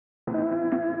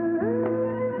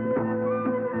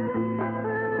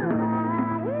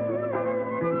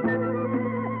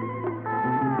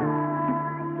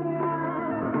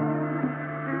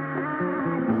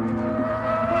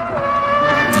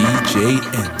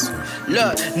great answer.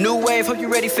 Look, new wave, hope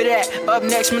you ready for that. Up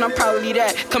next, man, I'm probably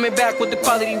that. Coming back with the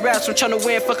quality raps. I'm tryna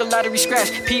win, fuck a lottery scratch.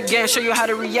 Peep game, show you how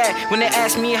to react. When they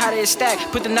ask me how to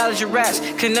stack, put the knowledge in raps.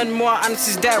 Cause nothing more honest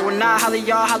is that. When I holler,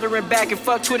 y'all hollering back. And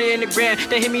fuck Twitter and the gram.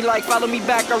 They hit me like, follow me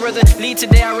back. I'd rather lead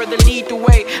today, I'd rather lead the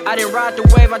way. I didn't ride the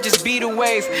wave, I just be the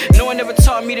wave. No one ever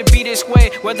taught me to be this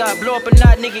way. Whether I blow up or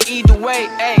not, nigga, either way.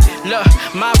 Hey, look,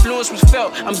 my influence was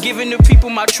felt. I'm giving the people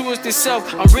my truest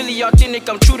self. I'm really authentic,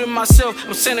 I'm true to myself.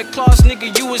 I'm Santa Claus,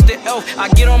 nigga, you was the elf. I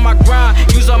get on my grind,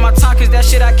 use all my time, cause that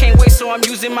shit I can't waste, so I'm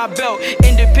using my belt.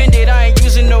 Independent, I ain't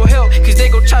using no help, cause they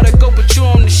gon' try to go, but you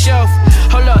on the shelf.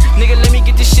 Hold up, nigga, let me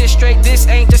get this shit straight. This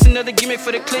ain't just another gimmick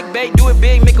for the clickbait. Do it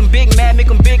big, make them big mad, make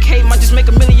them big hate. Might just make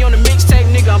 $1 million on the mixtape,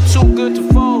 nigga. I'm too good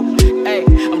to fold. Hey,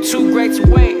 I'm too great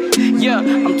to wait. Yeah,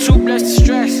 I'm too blessed to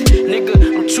stress. Nigga,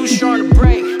 I'm too strong to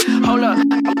break. Hold up.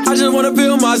 I just wanna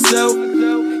feel myself.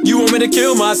 You want me to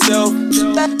kill myself?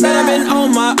 Man, I've been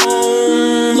on my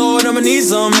own. Lord, I'ma need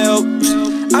some help.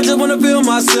 I just wanna feel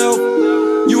myself.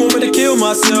 You want me to kill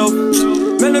myself?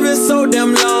 Man, I've been so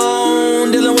damn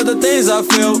long dealing with the things I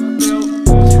feel.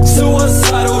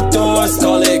 Suicidal thoughts,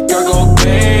 call it Kurt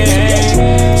Cobain.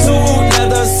 2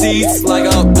 leather seats like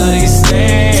a bloody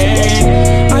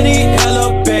stain. I need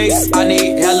hella bass, I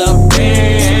need hella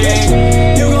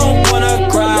pain. You gon' wanna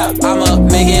cry, I'ma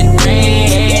make it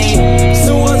rain.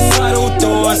 Suicidal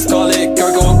thoughts, call it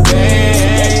Kurt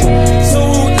Cobain. 2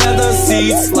 leather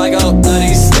seats like a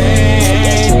bloody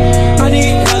stain. I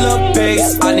need hella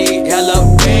bass, I need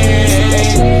hella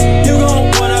pain. You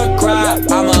gon' wanna cry,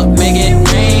 I'ma make it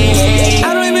rain.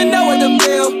 I don't even know what to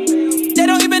feel. They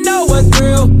don't even know what's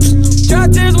real. Dry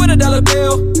tears with $1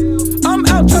 bill. I'm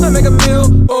out tryna make a meal.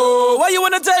 Oh, why you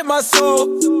wanna take my soul?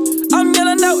 I'm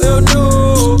yelling out ill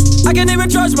news. I can't even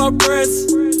trust my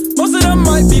friends. Most of them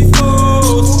might be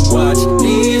fools. Watch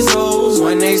these hoes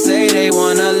when they say they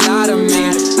want a lot of me.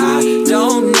 I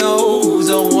don't know who's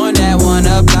the one that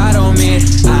wanna plot on me.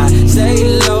 I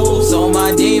stay low so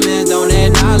my demons don't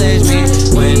acknowledge me.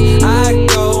 When I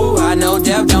go, I know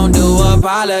death don't do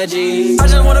apologies. I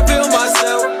just wanna feel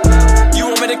myself. You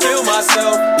want me to kill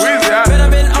myself? Man,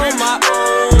 I've been on my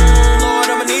own. Lord,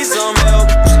 I'ma need some help.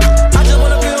 I just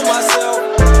wanna feel myself.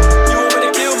 You want me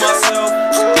to kill myself?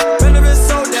 Man, I've been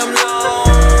so damn long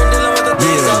dealing with the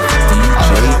things I feel.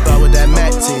 I'ma hop out with that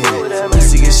Mac 10.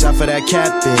 Pussy get shot for that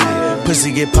captain.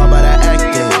 Pussy get popped by that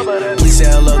acting. Please say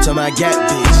hello to my Gap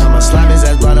bitch. I'ma slime his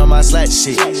ass blind on my slack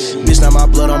shit. Bitch, now my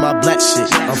blood on my black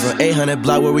shit. I'm from 800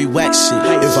 block where we whack shit.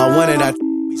 If I wanted, I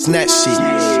snatch shit.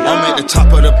 I'm at the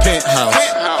top of the penthouse.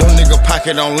 Them nigga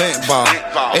pocket on lint ball.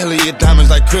 Alien diamonds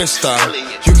like crystal.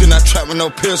 You cannot trap with no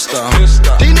pistol. These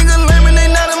niggas lame and they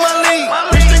not in my league.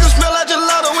 These niggas smell like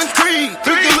gelato and Creed.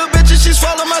 Freaky little bitch and she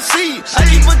swallow my seed. I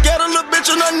keep a ghetto little bitch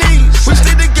on her knees. We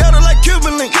stick together like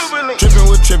Cuban links. Drippin'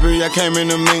 with Trippy, I came in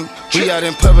the mink. We out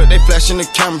in public, they flashing the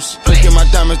cameras. Look at my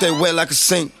diamonds, they wet like a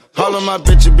sink. All of my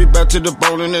bitches be back to the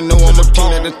bone and they know I'm a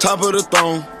king at the top of the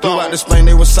throne. Flew out to Spain,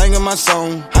 they was singing my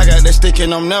song. I got that stick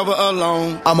and I'm never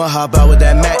alone. I'ma hop out with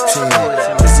that Mac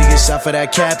 10. Pussy get shot for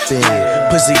that captain.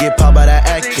 Pussy get popped by that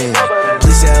acting.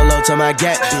 Please say hello to my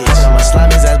Gap bitch. I'ma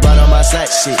slime his ass blind on my slack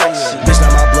shit. Bitch,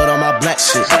 now my blood on my black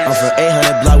shit. I'm from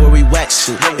 800 block where we whack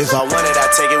shit. If I want it,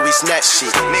 I take it, we snatch shit.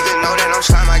 Nigga know that I'm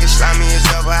slime, I get slimy as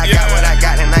ever. I got what I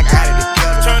got and I got it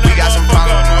together. We got some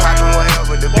problems, poppin'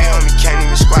 whatever. The bill on me can't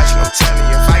even squash it, I'm telling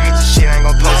you. If I get the shit, I ain't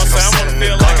gon' post it. I'm selling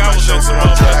it. Like I was in some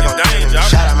motherfucking danger.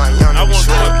 Shout out my young nigga,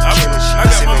 swear to be killing shit. I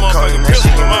got my motherfucking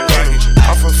pistol in my pocket.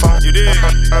 I'm from phone. You did?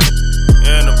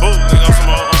 Yeah, in the boot, nigga,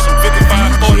 on some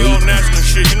 55, 40 old national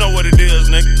shit. You know what it is,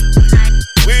 nigga.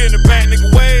 We in the back, nigga,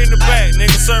 way in the back,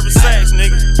 nigga. Serving sacks,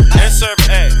 nigga, and serving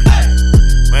act.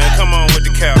 Man, come on with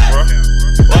the cap, bro.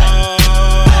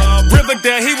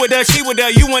 Riverdale, he with that, she with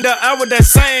that, you and that, I with that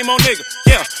same old nigga.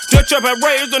 Yeah, Dutch up and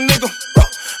raised a nigga.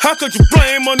 How could you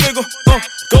blame a nigga?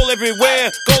 Go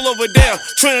everywhere, go over there.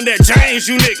 Trinidad James,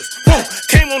 you niggas.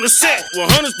 Came on the set,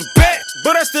 100's the bet,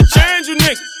 but I still change you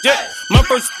niggas. Yeah, my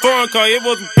first foreign car, it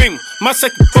was a Beamer. My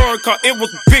second foreign car, it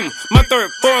was a Beamer. My third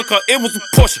foreign car, it was a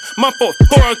Porsche. My fourth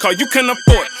foreign car, you can't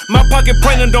afford it. My pocket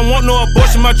pregnant, don't want no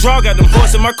abortion. My draw got them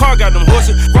horses, my car got them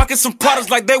horses. Rocking some products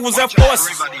like they was Air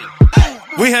Forces.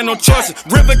 We had no choices.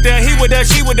 Riverdale, he with that,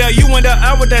 she with that, you and that,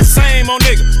 I with that same old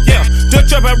nigga. Yeah,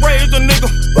 Dutch up and raised a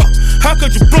nigga. How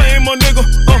could you blame a nigga?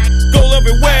 Go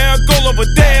everywhere, go over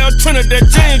there. Trinidad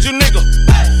James, you nigga.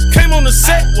 Came on the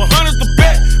set, 100's the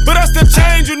bet, but I still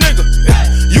change you nigga.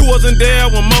 You wasn't there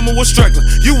when mama was struggling.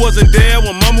 You wasn't there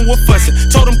when mama was fussing.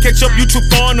 Told him catch up, you too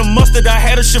far in the mustard. I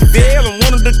had a Chevelle and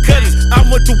one of the cousins. I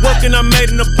went to work and I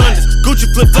made an abundance.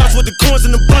 Gucci flip-flops with the coins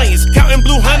and the bunions. Counting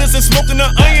blue hundreds and smoking the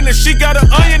onion. And she got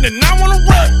an onion and I wanna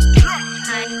run.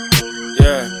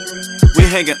 Yeah, we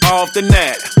hanging off the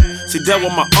net. See, that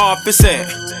where my office at.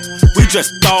 We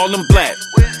just all in black.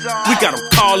 We got them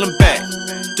calling back.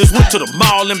 Just went to the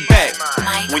mall and back.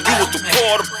 When you was the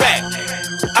quarterback,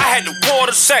 I had the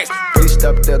quarter sacks. Faced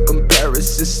up the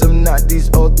comparisons, I'm not these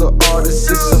other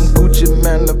artists. I'm Gucci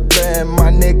man, the plan, my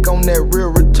neck on that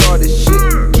real retarded shit.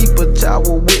 Keep a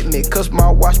towel with me, cause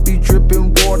my watch be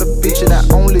dripping water, bitch. And I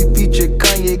only feature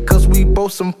Kanye, cause we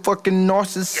both some fucking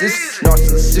narcissists.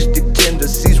 Narcissistic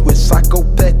tendencies with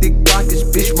psychopathic pockets,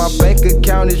 bitch. My bank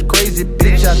account is crazy,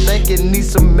 bitch. I think it needs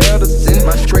some medicine.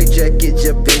 My straight jacket,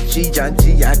 your bitchy,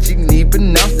 Yanchi, need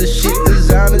pronounce the shit.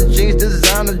 Designer jeans,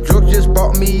 designer drugs, just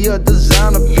bought me a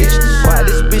designer, bitch. Why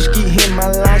this bitch keep hitting my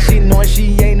line? She knowin'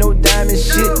 she ain't no diamond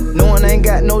shit. Knowin' I ain't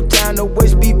got no time to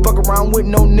waste, be fuck around with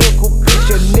no nickel, bitch.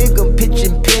 A nigga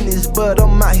pitching pennies, but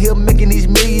I'm out here making these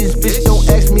millions, bitch. Don't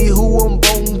ask me who I'm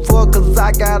voting for, cause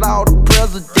I got all the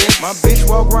presidents. My bitch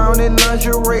walk around in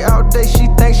lingerie all day, she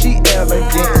thinks she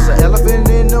elegant. It's an elephant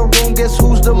in the room, guess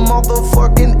who's the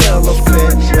motherfucking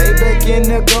elephant? Lay back in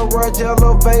the garage,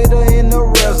 elevator in the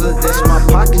residence. My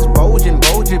pockets bulging,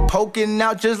 poking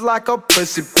out just like a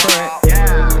pussy print.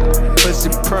 Pussy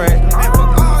print.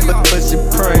 Pussy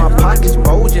print. My pockets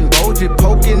bulging,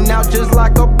 poking out just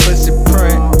like a pussy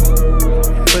print.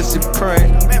 Pussy print.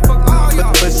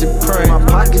 Pussy print. My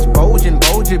pockets bulging,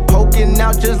 poking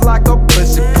out just like a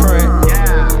pussy print.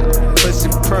 Pussy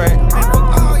print.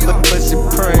 Pussy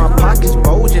print. My pockets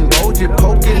bulging,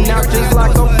 poking out just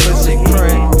like a pussy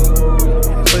print.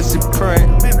 Pussy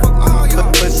print.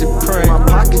 Pussy print. My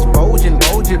pockets bulging,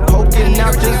 poking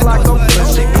out just like a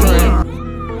pussy print.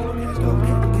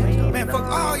 Man, fuck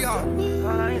all y'all.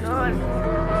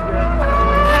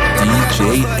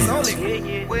 DJ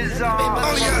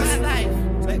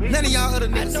None of y'all other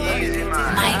niggas.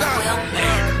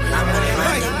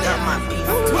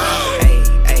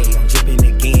 Hey, I'm dripping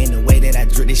again. The way that I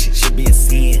drip, this shit should be a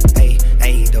sin. Hey,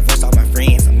 divorce all my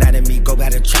friends. I'm not in me, go by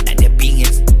the trap at the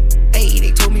beans. Hey,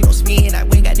 they told me don't spin. I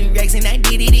went got them racks and I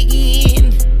did it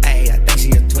again. Hey, I think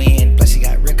she a twin. Plus she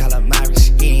got real color, my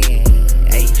skin.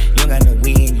 Hey, you don't got no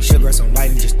win. You should grow some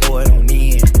white and just throw it on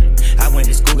in. I went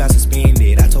to school, got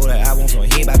suspended. I told her I want some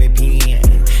hit by the pen.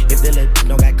 If the little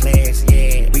don't got class,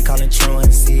 yeah, we callin'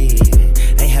 truancy.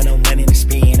 Ain't had no money to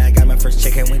spend. I got my first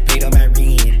check and went paid on my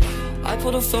rent. I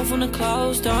pulled a flow from the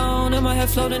clouds down, and my head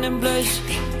floating in bliss.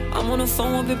 I'm on the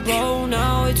phone with Big Bro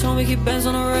now. He told me keep bands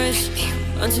on the wrist.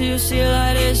 Until you see it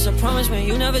like this, I promise, man,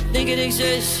 you never think it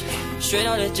exists. Straight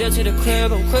out of jail to the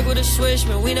crib, I'm quick with a switch,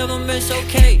 man, we never miss,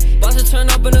 okay. Boss to turn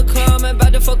up in the club, man,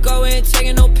 back the fuck up, we ain't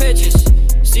taking no pictures.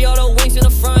 See all the wings in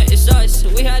the front, it's us,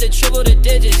 we had to triple the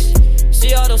digits.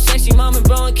 See all those sexy mom and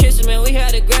blowing kisses, man, we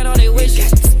had to grant all their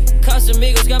wishes.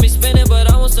 Casamigos got me spinning, but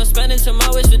I won't stop spending till my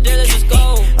wish for dealers just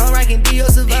go. I'm rockin' Dio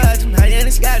Savage, I'm higher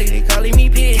than Scotty, they calling me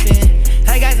pimpin'.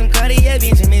 I got some Cartier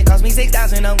Benjamin, cost me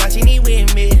 6,000, I'm watching it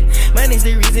with me. Money's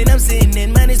the reason I'm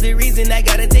sinning, money's the reason I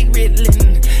gotta take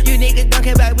Ritalin. You niggas don't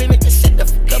care about women, just shut the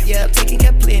fuck up, yeah, I'm taking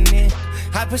care plenty.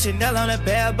 I put Chanel on a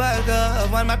bell burger,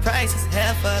 one of my prices,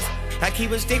 half us. I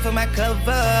keep a stick for my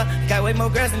cover, got way more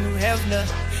girls than New Hefner.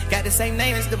 Got the same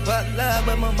name as the butler,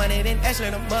 but more money than Ashley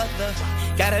the mother.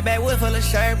 Got a backwood full of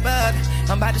sherbet,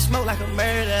 I'm about to smoke like a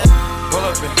murder. Pull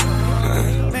up and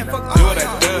man, fuck do what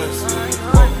I does.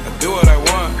 I do what I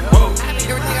want.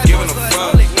 Giving a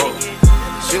fuck.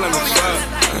 She let me fuck.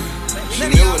 She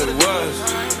knew what it was.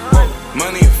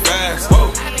 Money and fast.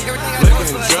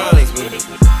 Looking at drugs, man.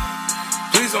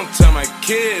 Please don't tell my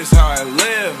kids how I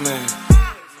live, man.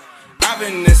 I've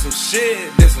been in some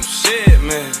shit,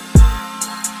 man.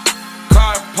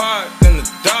 Car parked in the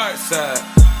dark side.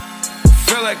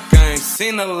 Feel like I ain't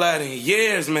seen a lot in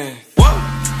years, man. Whoa.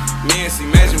 Me and C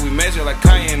measure, we measure like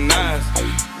Kanye and Nas.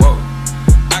 Whoa.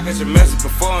 I got your message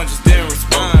before and just didn't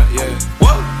respond, yeah.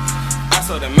 Whoa. I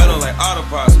saw that metal like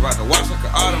Autobots, rock a watch like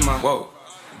an Audemars. Whoa.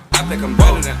 I think I'm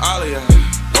better than all of y'all.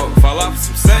 Whoa. Fall off with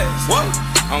some sex. Whoa.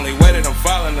 Only way that I'm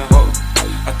falling up. Whoa.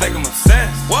 I think I'm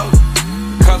obsessed. Whoa.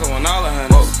 Cause I want all of her.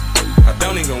 I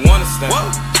don't even wanna stand. Whoa.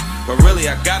 But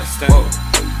really I gotta stand. Whoa.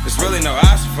 There's really no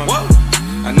option from me. Whoa.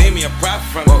 I need me a profit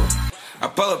from it. I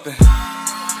pull up and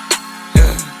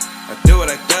I do what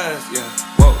I does, yeah.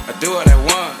 Whoa, I do what I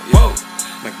want, yeah. Whoa,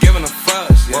 not giving a fuck,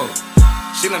 yeah. Whoa,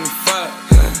 she let me fuck,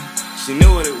 she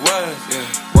knew what it was, yeah.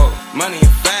 Whoa, money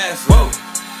and fast, whoa,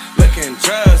 looking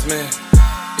drugs, man.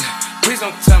 Please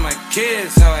don't tell my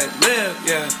kids how I live,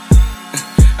 yeah.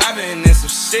 I've been in some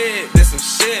shit,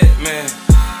 man.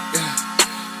 Yeah.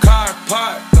 Car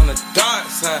parked on the dark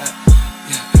side.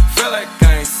 Yeah. Feel like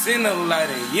I ain't seen the light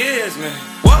in years, man.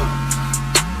 Whoa.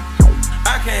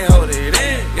 I can't hold it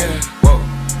in, yeah. Whoa.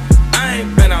 I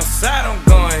ain't been outside, I'm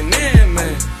going in,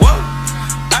 man. Whoa.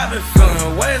 I've been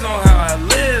feeling ways on how I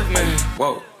live, man.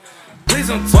 Whoa. Please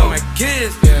don't tell my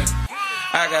kids, yeah.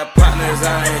 I got partners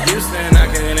out in Houston, I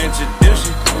can introduce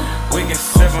you. We can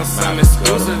sip on some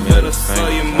exclusive, it'll slow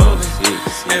you moving.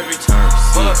 Every turn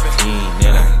 16,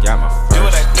 then I got my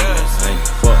first. I ain't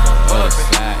fuck the other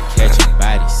side, catch your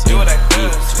body, see what I do.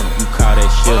 You call that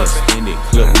shit a extended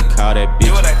clip, we call that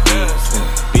bitch a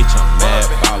bitch, I'm mad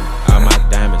ballin', all my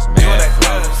diamonds mad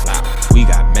flawless. We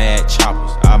got mad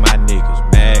choppers, all my niggas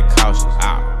mad cautious.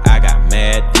 I got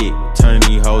mad dick, turning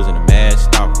these hoes into mad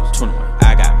stalkers.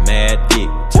 I got mad dick,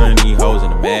 turning these hoes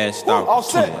into mad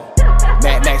stalkers.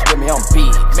 Mad Max with me on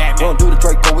beat. We don't do the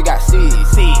Draco, we got seeds.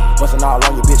 Bustin' all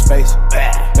on your bitch face.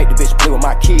 Make the bitch play with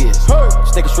my kids.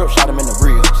 Stick a strip, shot him in the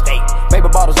real. Baby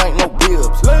bottles ain't no bibs.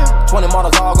 20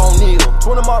 models all gon' kneel.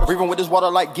 20 models breathing with this water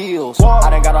like gills. I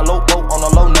done got a low boat on a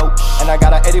low note, and I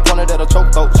got a 80 pointer that'll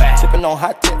choke those. Sippin' on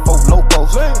hot tip for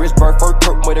locos. Rich bird, fur,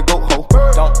 curtain way to go ho.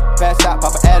 Don't pass out,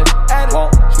 pop an addict.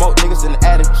 Won't smoke niggas in the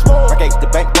attic. Rack the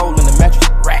bank roll in the mattress.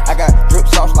 I got drip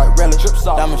sauce like relish.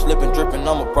 Diamonds slippin', drippin',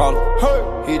 I'm a problem.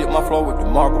 Heated my floor with the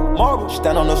marble.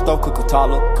 Stand on the stove, cook a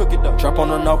toddler. Cook it up. Trap on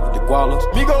the knob with the gualas.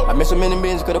 I miss a many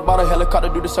millions, could've bought a helicopter,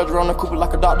 do the surgery on the Cooper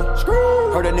like a doctor.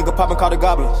 Heard that nigga poppin', call the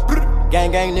goblins.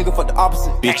 Gang, nigga, for the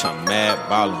opposite. Bitch, I'm mad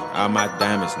ballin', all my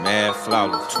diamonds mad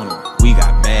flawless. We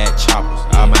got mad choppers,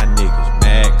 all my niggas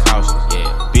mad cautious.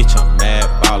 Yeah, bitch, I'm mad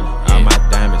ballin', all my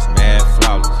diamonds mad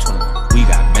flawless. We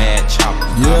got mad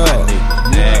choppers, all my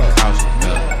niggas mad cautious.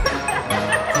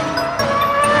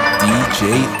 DJ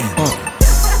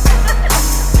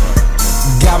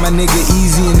Got my nigga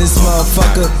Easy in this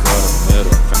motherfucker.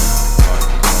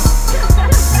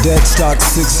 Dead stock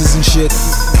sixes and shit.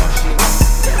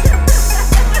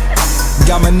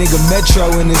 Got my nigga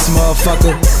Metro in this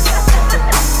motherfucker.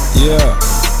 Yeah.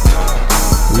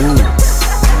 Ooh.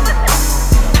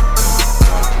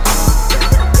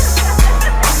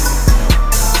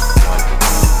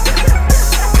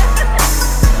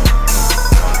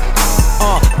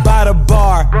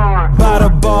 By the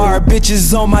bar,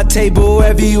 bitches on my table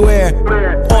everywhere.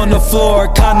 On the floor,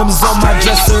 condoms on my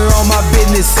dresser, on my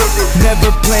business.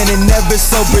 Never planning, never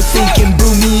sober, thinking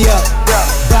brew me up.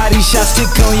 Body shot, stick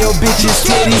on your bitches,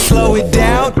 titty, slow it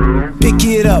down. Pick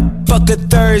it up, fuck a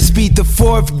third speed, the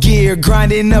fourth gear.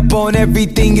 Grinding up on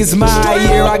everything is my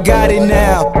year, I got it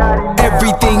now.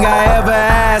 Everything I ever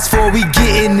asked for, we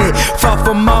getting it. Fought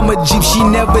for mama Jeep, she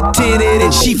never tinted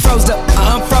it. She froze up,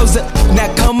 I'm froze up, now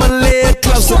come a little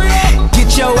closer.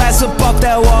 Get your ass up off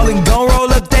that wall and gon'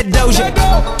 roll up that doja.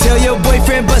 Tell your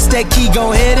boyfriend bust that key,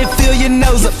 go ahead and fill your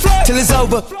nose up till it's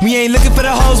over. We ain't looking for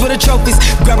the hoes with the trophies.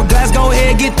 Grab a glass, go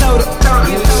ahead, get throwed up.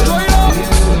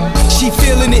 She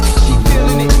feeling it.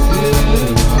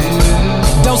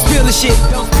 Don't spill the shit.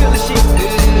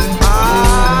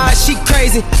 Ah, she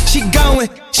crazy. She going,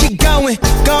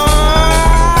 gone.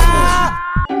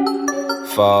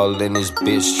 Fall in this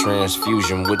bitch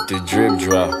transfusion with the drip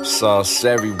drop. Sauce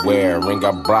everywhere, ring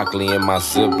got broccoli in my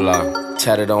Ziploc.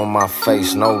 Tatted on my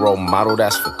face, no role model,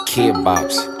 that's for kid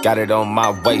bops. Got it on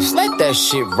my waist, let that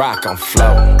shit rock, I'm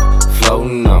floating.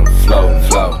 Floating, I'm floating,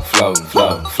 floating,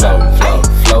 floating.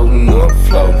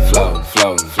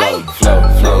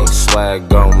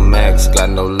 Swag on max, got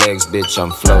no legs, bitch,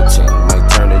 I'm floating. Might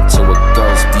turn into a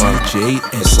ghost punk,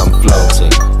 yes, I'm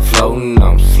floating. Floating,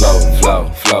 I'm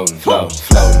floating, floating.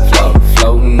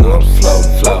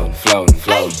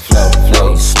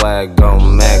 Swag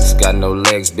on max, got no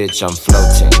legs, bitch, I'm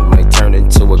floating. Might turn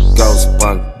into a ghost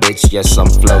punk, bitch, yes, I'm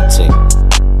floating.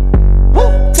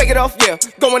 Woo, take it off, yeah,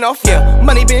 going off, yeah.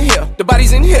 Money been here, the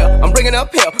body's in here. I'm bringing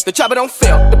up here, the chopper don't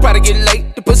fail. The product get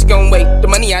late, the pussy gon' wait. The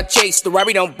money I chase, the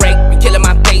Rari don't break. Be killing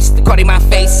my face, the Cardi my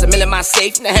face. A mill in my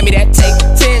safe, now hand me that tape.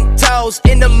 10 toes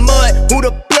in the mud, who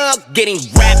the plug? Getting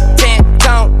wrapped, 10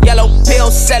 tone, yellow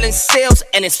pills, selling sales,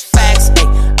 and it's facts.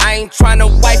 Ay, I ain't tryna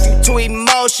wipe you too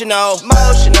emotional.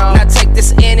 Now take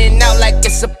this in and out like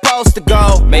it's supposed to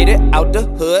go. Made it out the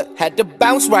hood, had to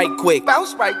bounce right quick.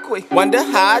 Wonder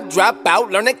how I drop out,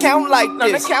 learn to count like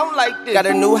this. Got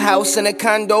a new house and a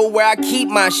condo where I keep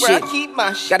my shit.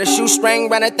 Got a shoestring,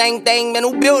 run a thing, man,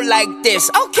 who built like this.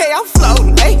 Okay, I'm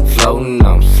floating, hey. floating,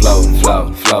 I'm floating,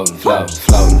 floating, floating, floating,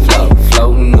 floating, floating,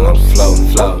 floating, I'm floating,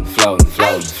 floating, floating,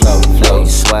 floating, floating, floating.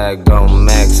 Swag on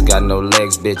max, got no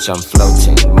legs, bitch, I'm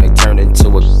floating. Might turn into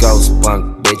a ghost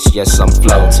punk, bitch, yes, I'm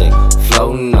floating.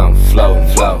 Floating, I'm floating,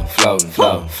 floating, floating,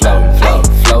 floating, floating,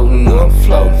 floating, floating, I'm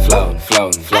floating, floating,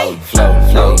 floating, floating,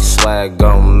 floating, floating. Swag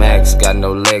on max, got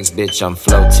no legs, bitch, I'm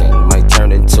floating. Might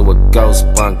turn into a ghost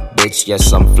punk, bitch,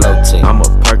 yes, I'm floating. I'm a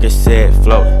Percocet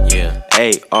floating, yeah.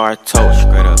 AR toast,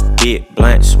 straight up, big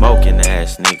blunt smoking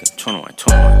ass nigga. 21,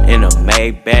 21. In a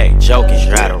Maybach joking,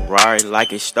 ride a Rari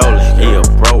like it stolen. He a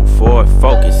broke Ford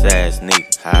Focus ass nigga.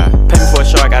 Pay me for a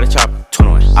show, I got a chopper.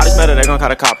 21. All this metal, they gon' call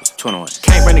the coppers. 21.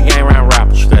 Can't bring the game around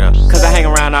rappers, straight up. Cause I hang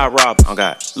around all robbers. Oh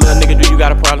God. Little nigga, do you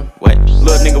got a problem? What?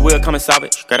 Little nigga will come and solve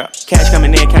it, straight up. Cash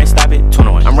coming in, can't stop it.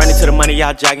 21. I'm running to the money,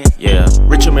 y'all jogging. Yeah.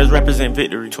 Richer Mills represent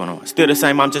victory. 21. Still the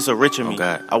same, I'm just a richer me. Oh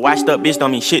God. A washed up bitch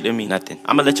don't mean shit to me. Nothing.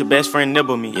 I'ma let your best friend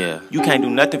nibble me. Yeah. You can't do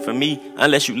nothing for me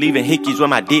unless you leaving hickeys where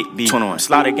my dick be. 21.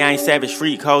 Slaughter gang, savage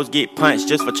freak, hoes get punched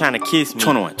just for trying to kiss me.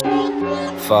 21.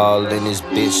 Fall in this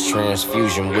bitch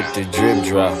transfusion with the drip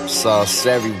drop. Sauce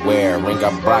everywhere, ring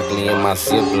got broccoli in my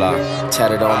Ziploc.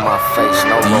 Tatted on my face,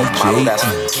 no role model, that's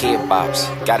for kid bops.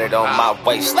 Got it on my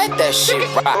waist, let that shit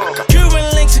rock. Cuban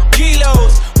links of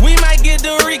kilos, we might get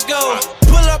the Rico.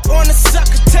 Pull up on the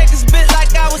sucker, take his bit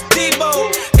like I was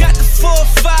Debo. Got the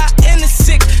 4-5 and the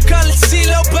 6, call it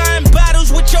CeeLo. Buying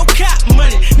bottles with your cop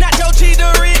money, not your G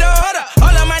Dorito. Hold up,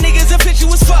 all of my niggas affect you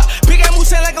as fuck. Big ass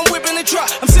moose like I'm whipping the truck.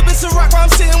 I'm sipping some rock while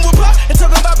I'm sitting with pop and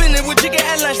talking about business with Jigga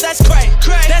at lunch. That's cray,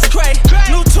 that's cray.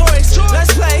 New toys,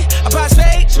 let's play. I buy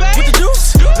spade with the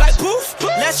deuce, like poof.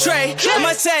 Let's trade. I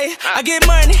must say, I get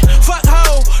money, fuck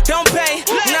hoe, don't pay.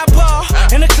 And I ball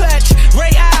in the clutch,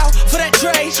 Ray out for that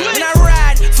trade. And I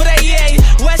ride for that yay.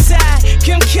 West side,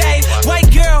 Kim K, white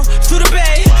girl through the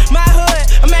bay. My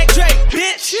hood, I'm Mac Drake,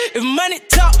 bitch. If money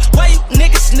talk, why you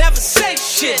niggas never say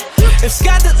shit? If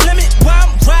sky's the limit, why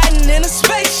I'm riding in a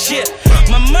spaceship?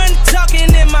 My money talking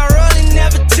and my rolling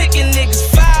never ticking.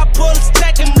 Niggas fire, bullets,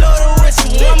 stack and blow the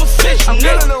whistle. I'm official. I'm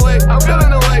feeling the way, I'm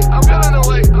feeling the way, I'm feeling the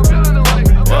way, I'm feeling the way.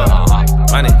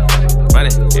 Money,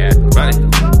 money, yeah, money.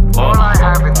 All I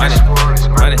have in this world is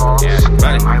my balls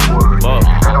and my word.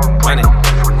 I don't money,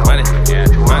 money, yeah,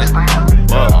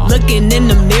 money. Looking in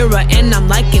the mirror and I'm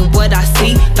liking what I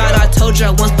see. Thought I told you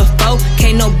once before,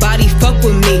 can't nobody fuck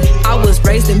with me. I was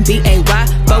raised in BAY,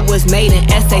 but was made in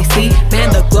SAC.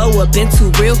 Man, the glow up been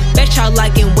too real. Bet y'all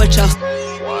liking what y'all.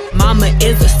 Mama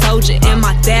is a soldier and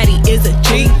my daddy is a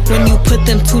G. When you put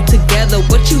them two together,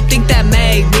 what you think that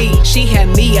made me? She had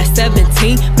me at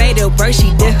 17, made it work,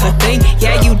 she did her thing.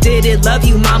 Yeah, you did it, love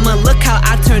you mama, look how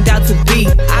I turned out to be.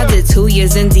 I did 2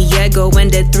 years in Diego and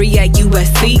did 3 at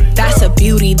USC. That's a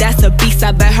beauty, that's a beast,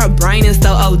 I bet her brain is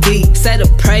so OD. Said a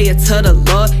prayer to the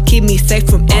Lord, keep me safe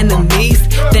from enemies.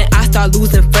 Then I start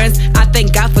losing friends, I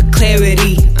thank God for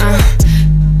clarity.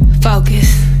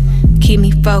 Focus, keep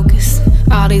me focused.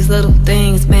 All these little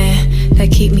things, man,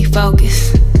 that keep me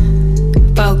focused.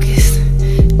 Focus,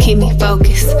 keep me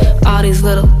focused. All these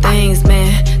little things,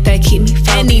 man, that keep me focused.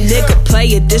 Any nigga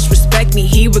player disrespect me,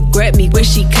 he regret me,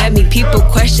 wish he cut me. People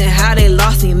question how they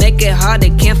lost me, make it hard,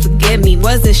 they can't forget me.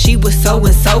 Wasn't she with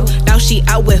so-and-so, now she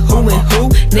out with who and who.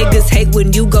 Niggas hate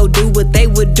when you go do what they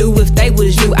would do if they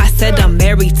was you. I said I'm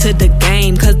married to the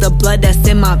game, cause the blood that's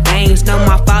in my veins. No,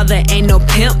 my father ain't no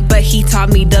pimp, but he taught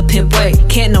me the pimp way.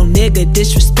 Can't no nigga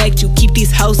disrespect you, keep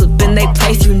these hoes up in they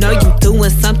place. You know you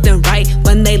doing something right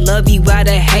when they love you out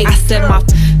of hate. I said my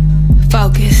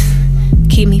focus,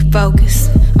 keep me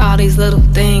focused. All these little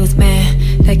things,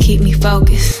 man, that keep me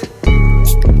focused.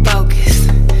 Focus,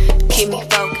 keep me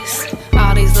focused.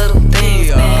 All these little things,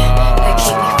 man, that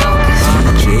keep me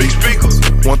focused. Big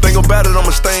speakers. One thing about it, I'ma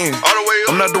stand.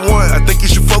 I'm not the one I think you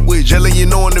should fuck with, just letting you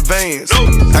know in advance.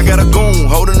 I got a goon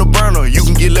holding the burner, you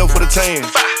can get left for the tan.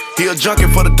 He a junkie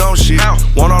for the dumb shit.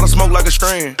 Want all the smoke like a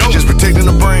strand. Just protecting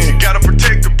the brand. Gotta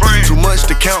protect the brand. Too much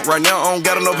to count right now, I don't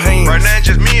got enough hands. Right now,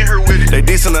 just me and her with it. They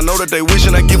dissing, I know that they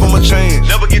wishing I give them a chance.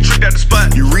 Never get tricked at the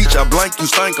spot. You reach, I blank, you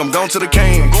stink, I'm gone to the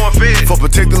can. I'm going fed. For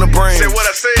protecting the brand. Say what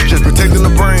I said. Just protecting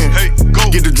the brand. Hey,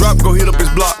 go. Get the drop, go hit up his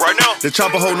block. Right now. The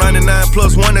chopper hold 99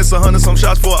 plus 1, that's 100 some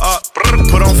shots for a op.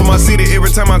 Put on for my city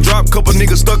every time I drop. Couple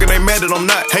niggas stuck and they mad that I'm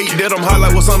not. Hate that I'm hot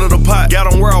like what's under the pot.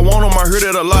 Got them where I want them, I heard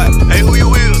it a lot. Hey, who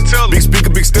you is? Tell me. Big speaker,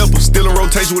 big stepper. Still in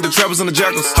rotation with the trappers and the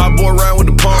jackals. Hot boy round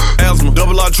with the pump, asthma.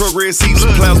 Double R truck, red seats,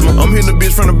 plasma. I'm hitting the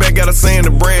bitch from the back, got a saying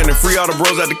the brand and free all the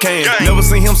bros out the can. Never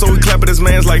seen him, so we clap at his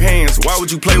mans like hands. Why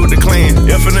would you play with the clan?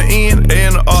 F in the N, A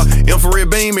in the R. Infrared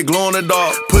beam, it glow in the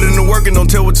dark. Put in the work and don't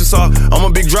tell what you saw. I'm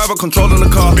a big driver, controlling the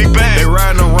car. Big bang. They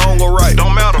riding them wrong or right.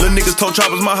 Don't matter. Little niggas told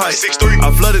choppers my height. 6'3". I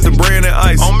flooded the brand and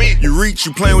ice. On me. You reach,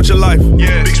 you playing with your life.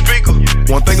 Yeah. Big speaker.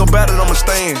 One thing about it, I'ma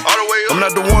stand. All the way up. I'm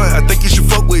not the one I think you should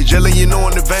fuck with, just letting you know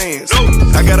in advance. No.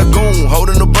 I got a goon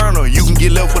holding the burner, you can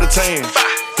get left with a tan.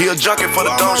 He a junkie for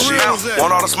the dumb shit.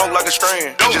 Want all the smoke like a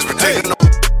strand. Just protecting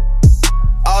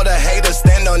All the haters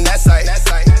stand on that side.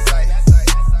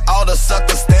 All the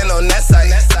suckers stand on that side.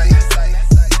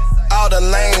 All the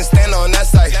lanes stand on that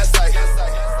side.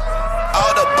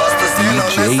 All the busters stand on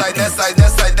that side.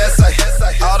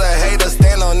 All the haters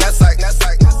stand on that side.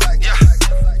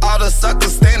 All the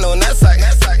suckers stand on that side.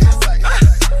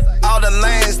 All the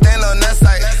lanes stand on that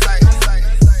side.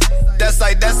 That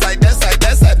side.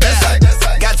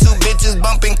 Got two bitches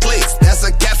bumping clicks. That's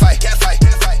a cat fight.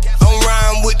 I'm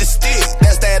riding with the stick.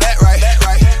 That's that right.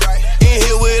 In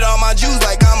here with all my Jews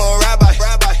like I'm a rabbi.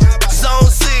 Zone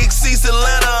 6, East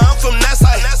Atlanta. I'm from that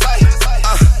side.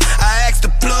 I asked the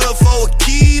plug for a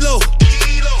kilo.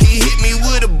 He hit me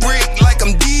with a brick like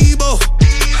I'm Debo.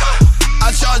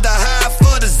 I charged the high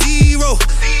for the zero.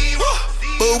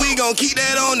 But we gon' keep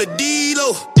that on the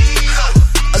D-Lo.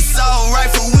 Assault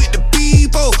rifle with the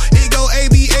people. It go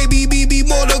ABBBB,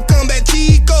 Mortal Kombat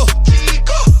Chico.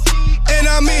 And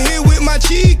I'm in here with my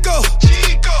Chico.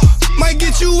 Might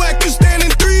get you whacked, you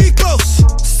standing 3 close.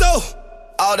 So,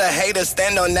 all the haters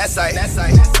stand on that side.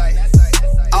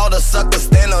 All the suckers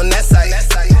stand on that side.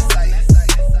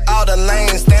 All the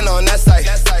lanes stand on that side.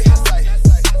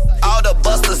 All the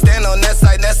busters stand on that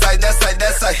side.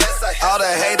 All the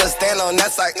haters stand on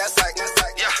that side.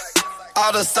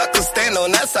 All the suckers stand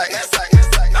on that side.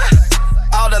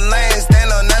 All the lanes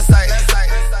stand on that side.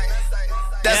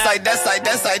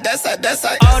 That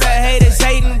side. All the haters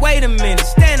hating, wait a minute,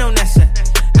 stand on that side.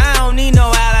 I don't need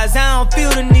no allies, I don't feel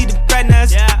the need to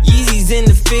partners. Yeezys in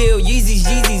the field, Yeezys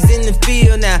in the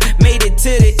field now. Made it to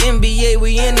the NBA,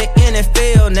 we in the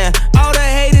NFL now. All the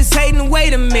haters hating,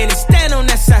 wait a minute, stand on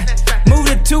that side. Moved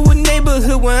it to a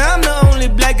neighborhood where I'm the only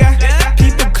black guy.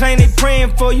 People claim they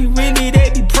praying for you, really they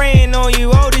be praying on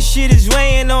you. All this shit is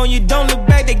weighing on you, don't look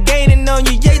back, they gaining on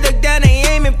you. Yeah, look down, they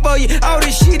aiming for you. All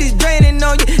this shit is draining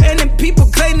on you. And then people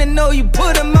claim to know you,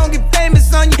 put them on, get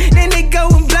famous on you. Then they go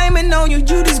and blaming on you.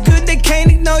 You this good, they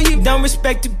can't ignore you. Don't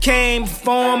respect who came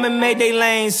before them and made they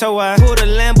lane. So I pulled a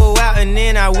Lambo out and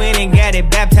then I went and got it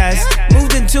baptized.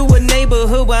 Moved into a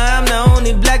neighborhood where I'm the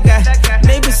only black guy.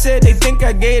 Neighbors said they think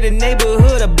I gave the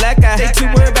neighborhood a black eye. They too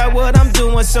worried about what I'm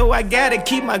doing, so I gotta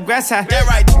keep my grass high. Yeah,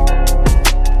 right.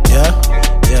 Yeah.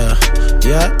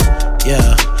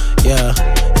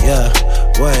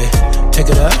 Wait, pick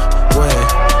it up. Wait,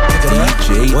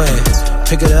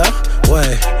 pick it up.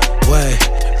 Wait,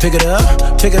 pick it up.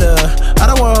 Wait, pick it up. I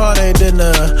don't want hard, ain't did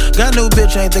enough. Got new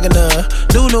bitch, ain't thinking enough.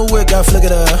 New wick, got flick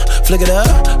it up.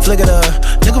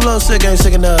 Nigga flow sick, ain't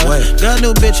sick enough. Got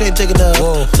new bitch, ain't thinking enough.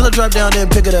 Till I drop down, then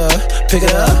pick it up.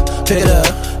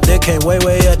 They came way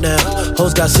up now.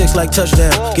 Hoes got 6 like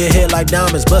touchdown. Get hit like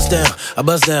diamonds, bust down. I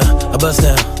bust down.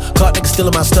 Caught niggas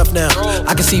stealing my stuff now.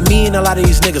 I can see me and a lot of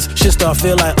these niggas. Shit start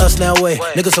feel like us now, way.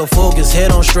 Niggas so focused,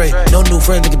 head on straight. No new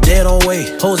friends, nigga dead on way.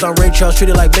 Hoes on Ray Charles,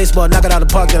 treated like baseball. Knock it out the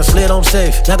park, then I slid on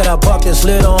safe. Knock it out park, then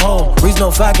slid on home. Reason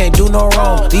 05, can't do no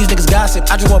wrong. These niggas gossip,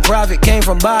 I just want private, came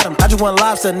from bottom. I just want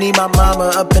lobster, need my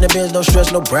mama up in the bins, no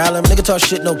stress, no problem. Nigga talk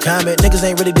shit, no comment. Niggas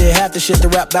ain't really did half the shit to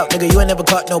rap about, nigga. You ain't never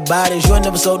caught no bodies, you ain't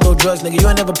never sold no drugs, nigga. You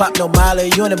ain't never popped no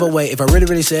mileage, you ain't never wait. If I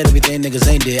really said everything niggas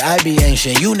ain't did, I be ain't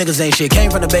shit. You niggas ain't shit, came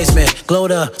from the basement,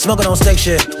 glowed up, smoking on steak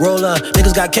shit, roll up.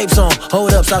 Niggas got capes on,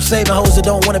 hold up, stop saving hoes that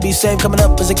don't wanna be saved. Coming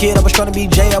up as a kid, I was trying to be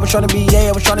Jay, I was trying to be Ye,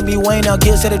 I was trying to be Wayne. Now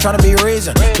kids say they trying to be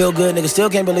Reason. Feel good, niggas still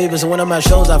can't believe it. So when I'm at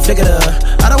shows, I flick it up.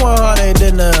 I don't want hard, ain't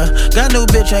did enough. Got new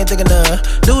bitch, ain't thinking enough.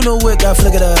 New wick, got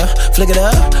flick it up.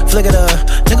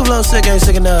 Nigga flow sick, ain't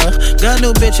sick enough. Got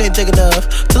new bitch, ain't thick enough.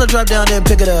 Till I drop down, then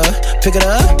pick it up.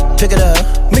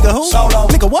 Nigga who? Solo.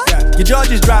 Nigga what? Yeah. Your jaw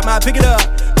just dropped, my pick it up.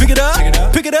 Pick it up.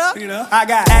 I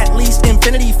got at least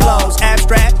infinity flows.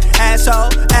 Abstract,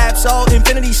 asshole, absol,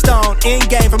 infinity stone. End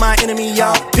game for my enemy,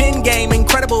 y'all. Pin game,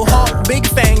 incredible heart. Big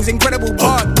fangs, incredible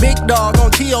bark. Big dog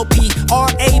on T.O.P.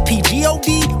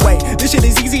 R.A.P.G.O.D. Wait, this shit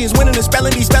is easy as winning the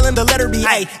spelling bee, spelling the letter B.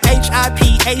 A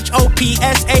H-I-P-H-O-P-S-A-D-E-D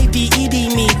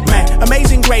me. Man,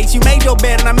 amazing grace, you made your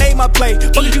bed and I made my play.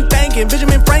 What did you thinking?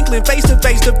 Benjamin Franklin, face to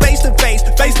face.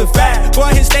 Boy,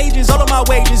 I hit stages, all of my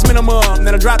wages minimum.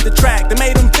 Then I dropped the track that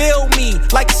made them feel me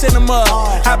like a cinema.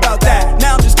 How about that?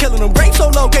 Now I'm just killing them. Grape so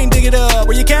low, can't dig it up.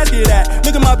 Where your casket at?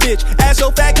 Look at my bitch, ass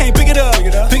so fat, can't pick it up.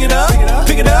 Pick it up.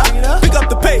 Pick up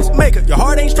the pace, maker. Your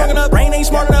heart ain't strong enough, brain ain't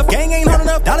smart enough, gang ain't hard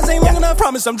enough, dollars ain't long enough. up.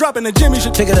 Promise I'm dropping the Jimmy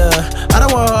shit. Pick it up. I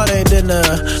don't want hard, ain't did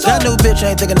enough. Got new bitch,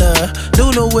 ain't thick enough.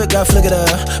 New whip, got flick it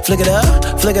up. Flick it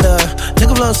up, flick it up.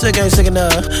 Nigga flow sick, ain't sick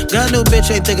enough. Got new bitch,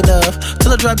 ain't thick enough.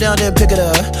 Till I drop down, then pick it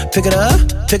up. Pick it up,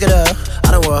 pick it up.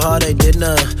 I don't work hard, ain't did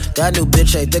enough. Got new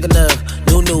bitch, ain't thick enough.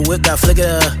 New whip, got flick it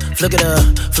up. Flick it up,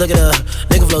 flick it up.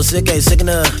 Nigga flow sick, ain't sick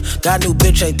enough. Got new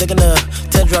bitch, ain't thick enough.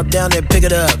 Till I drop down, then pick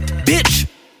it up. Bitch!